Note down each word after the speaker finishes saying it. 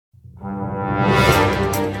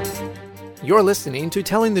You're listening to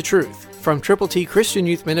Telling the Truth from Triple T Christian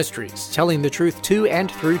Youth Ministries, telling the truth to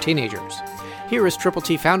and through teenagers. Here is Triple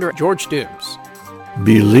T founder George Dooms.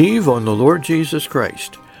 Believe on the Lord Jesus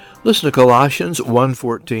Christ. Listen to Colossians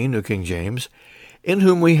 1:14, New King James, in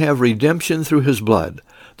whom we have redemption through his blood,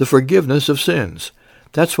 the forgiveness of sins.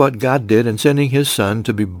 That's what God did in sending his Son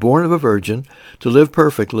to be born of a virgin, to live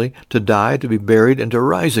perfectly, to die, to be buried, and to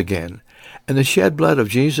rise again. And the shed blood of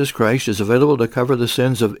Jesus Christ is available to cover the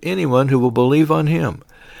sins of anyone who will believe on him.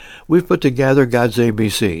 We've put together God's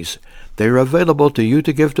ABCs. They are available to you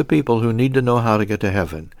to give to people who need to know how to get to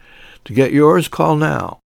heaven. To get yours, call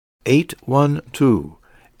now,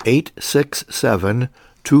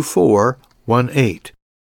 812-867-2418.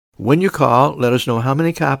 When you call, let us know how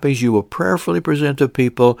many copies you will prayerfully present to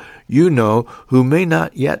people you know who may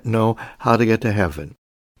not yet know how to get to heaven,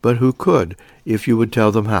 but who could if you would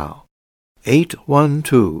tell them how.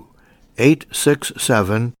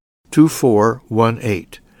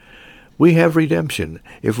 812-867-2418. We have redemption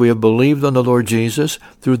if we have believed on the Lord Jesus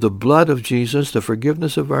through the blood of Jesus, the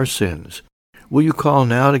forgiveness of our sins. Will you call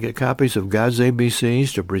now to get copies of God's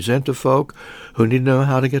ABCs to present to folk who need to know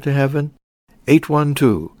how to get to heaven?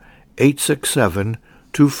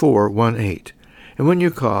 812-867-2418. And when you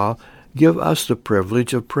call, give us the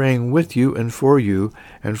privilege of praying with you and for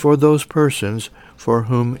those persons for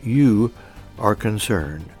whom you are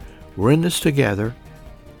concerned. We're in this together.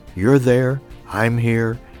 You're there. I'm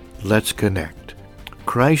here. Let's connect.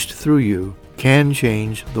 Christ through you can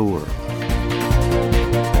change the world.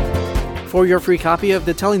 For your free copy of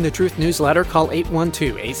the Telling the Truth newsletter, call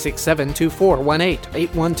 812-867-2418,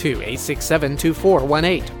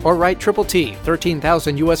 812-867-2418, or write Triple T,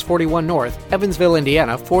 13,000 U.S. 41 North, Evansville,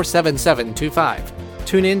 Indiana, 47725.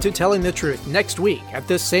 Tune in to Telling the Truth next week at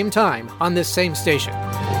this same time on this same station.